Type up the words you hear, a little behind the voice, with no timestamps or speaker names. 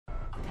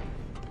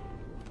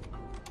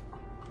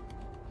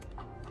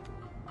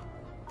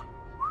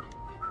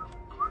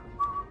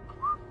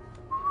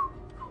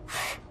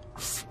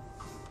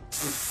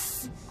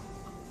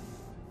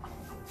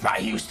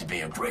used to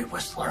be a great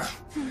whistler.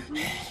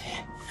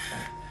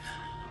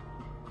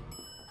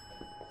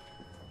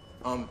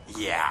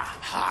 Yeah,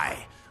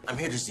 hi. I'm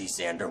here to see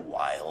Xander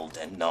Wild,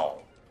 and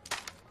no,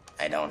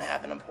 I don't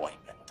have an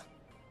appointment.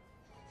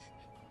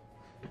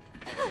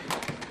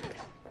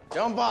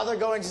 Don't bother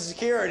going to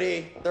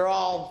security. They're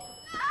all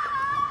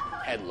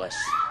headless.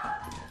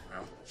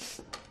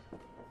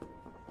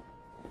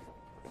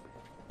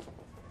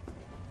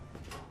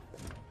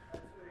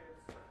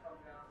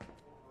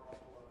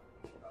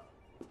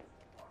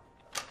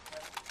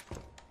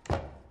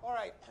 All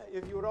right,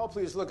 if you would all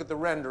please look at the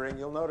rendering,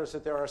 you'll notice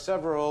that there are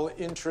several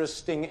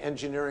interesting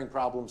engineering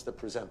problems that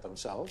present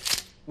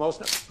themselves.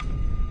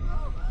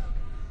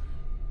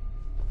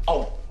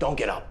 Oh, don't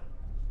get up.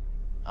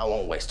 I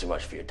won't waste too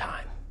much of your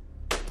time.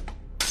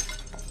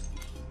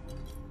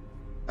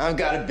 I've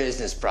got a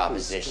business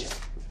proposition.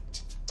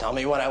 Tell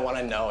me what I want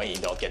to know and you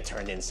don't get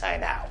turned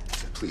inside out.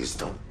 Please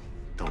don't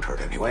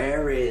hurt anyone.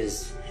 Where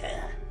is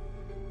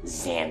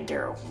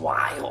Xander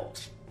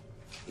Wild?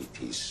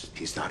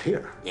 He's not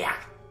here. Yeah.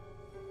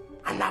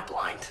 I'm not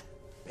blind.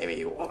 Maybe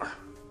you are.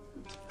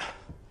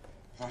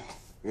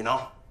 You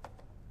know?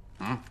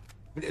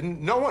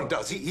 No one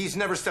does. He's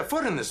never stepped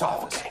foot in this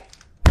office. Okay.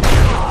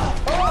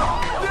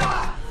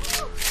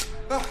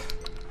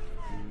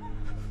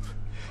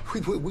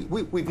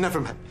 We've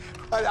never met.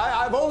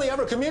 I've only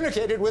ever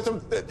communicated with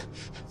him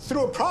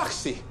through a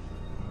proxy.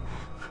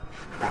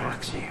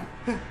 Proxy.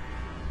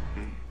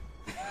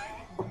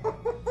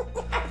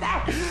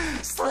 That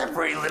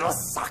slippery little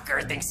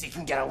sucker thinks he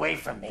can get away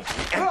from me.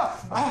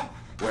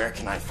 Where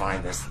can I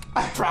find this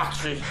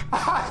proxy?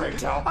 I'll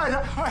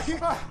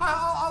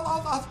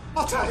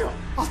tell you.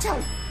 I'll tell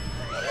you.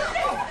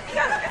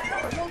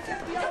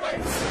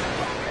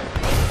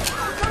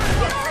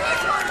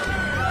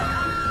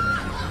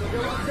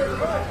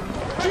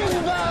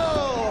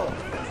 Jimbo!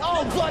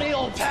 Oh, buddy,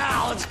 old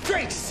pal, it's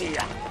great to see you.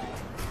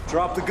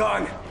 Drop the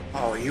gun.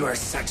 Oh, you are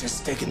such a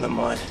stick in the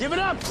mud. Give it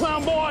up,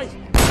 clown boy.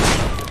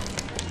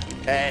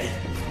 Hey.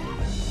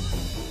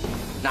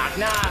 Knock,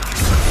 knock.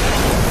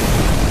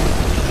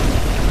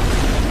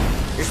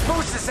 You're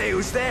supposed to say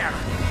who's there.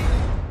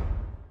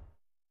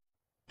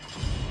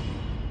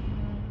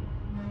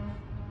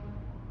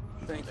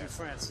 Thank you,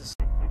 Francis.